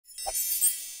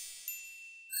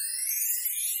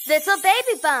little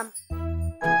baby bump.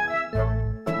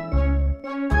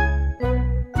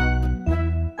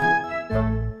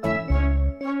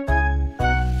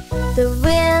 The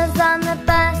wheels on the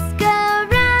bus go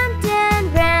round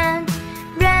and round,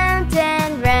 round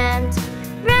and round,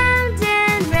 round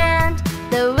and round.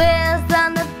 The wheels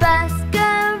on the bus go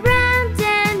round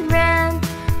and round,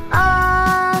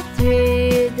 all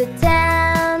through the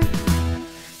town.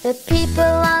 The people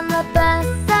on the bus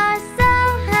are so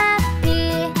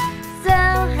happy, so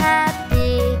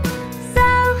happy, so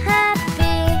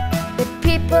happy. The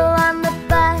people on the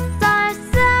bus are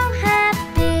so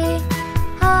happy,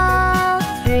 all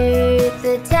through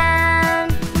the town.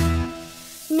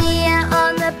 Mia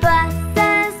on the bus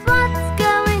says, what's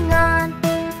going on?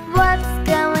 What's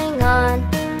going on?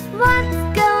 What's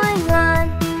going on?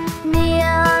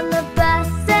 Mia on the bus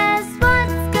says,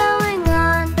 what's going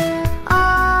on?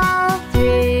 All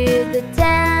through the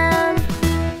town.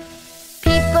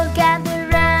 People gather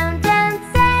round and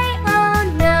say, oh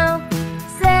no,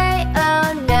 say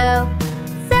oh no,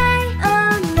 say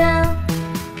oh no.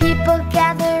 People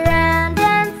gather round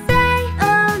and say,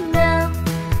 oh no,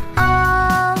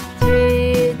 all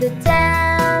through the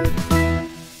town.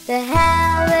 The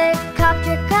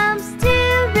helicopter comes to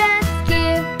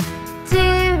rescue, to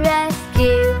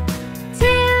rescue,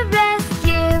 to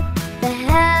rescue. The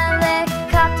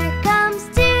helicopter comes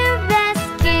to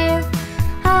rescue,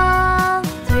 all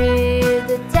through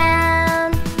the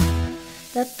town.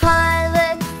 The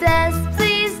pilot says,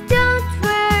 please don't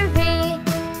worry,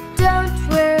 don't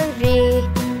worry,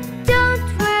 don't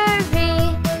worry.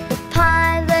 The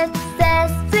pilot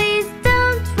says, please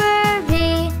don't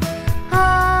worry,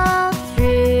 all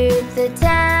through the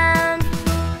town.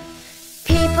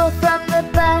 People from the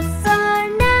bus are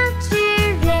now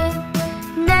cheering,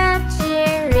 now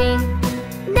cheering,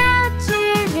 now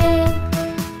cheering.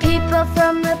 People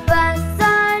from the bus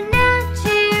are now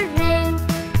cheering,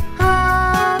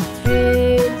 all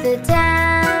through the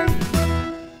town.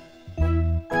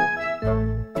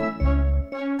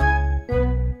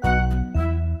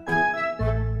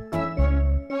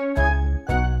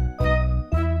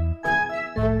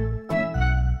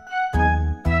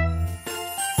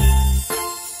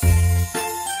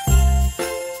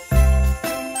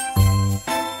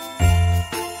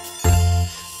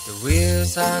 The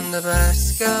wheels on the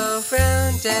bus go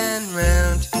round and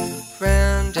round,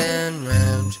 round and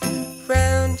round,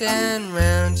 round and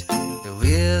round. The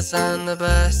wheels on the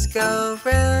bus go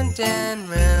round and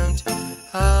round,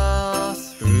 all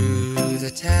through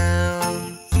the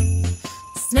town.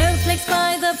 Snowflakes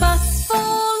by the bus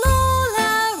fall all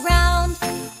around,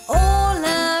 all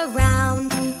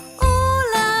around,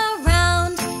 all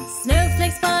around.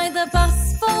 Snowflakes by the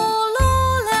bus fall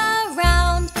all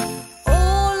around,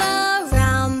 all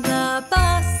around the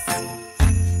bus.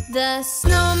 The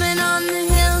snowman on the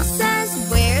hill says,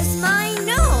 where's my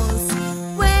nose?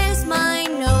 Where's my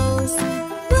nose?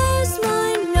 Where's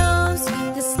my nose?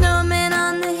 The snowman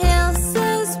on the hill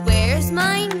says, where's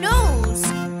my nose?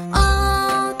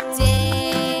 All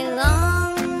day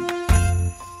long.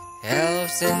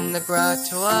 Elves in the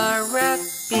grotto are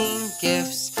wrapping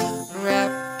gifts,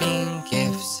 wrapping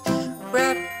gifts,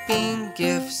 wrapping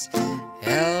gifts.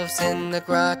 Elves in the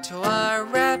grotto are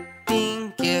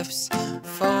wrapping gifts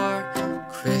for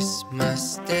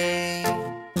Christmas Day.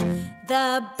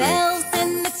 The bells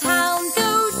in the town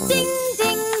go ding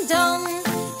ding dong,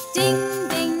 ding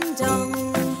ding dong,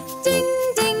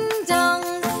 ding ding dong.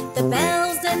 The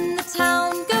bells in the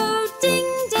town go ding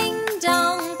ding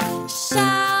dong.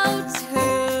 Shout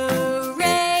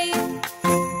hooray!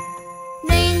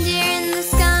 Reindeer in the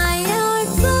sky are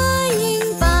flying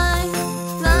by,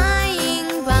 flying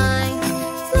by,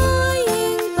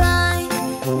 flying by.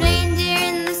 Reindeer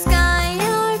in the sky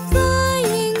are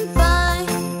flying by,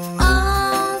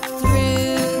 all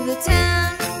through the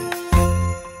town.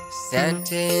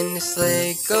 Santa in the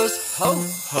sleigh goes ho,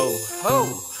 ho, ho,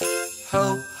 ho,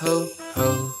 ho, ho,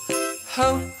 ho,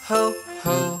 ho,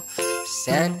 ho.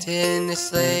 Santa in the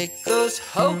sleigh goes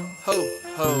ho, ho,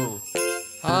 ho,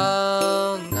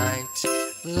 all night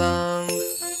long.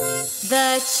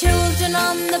 The children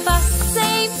on the bus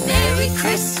say, Merry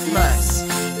Christmas,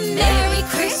 Merry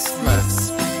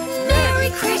Christmas, Merry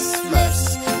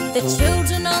Christmas. The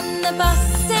children on the bus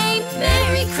say,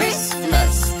 Merry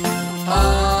Christmas,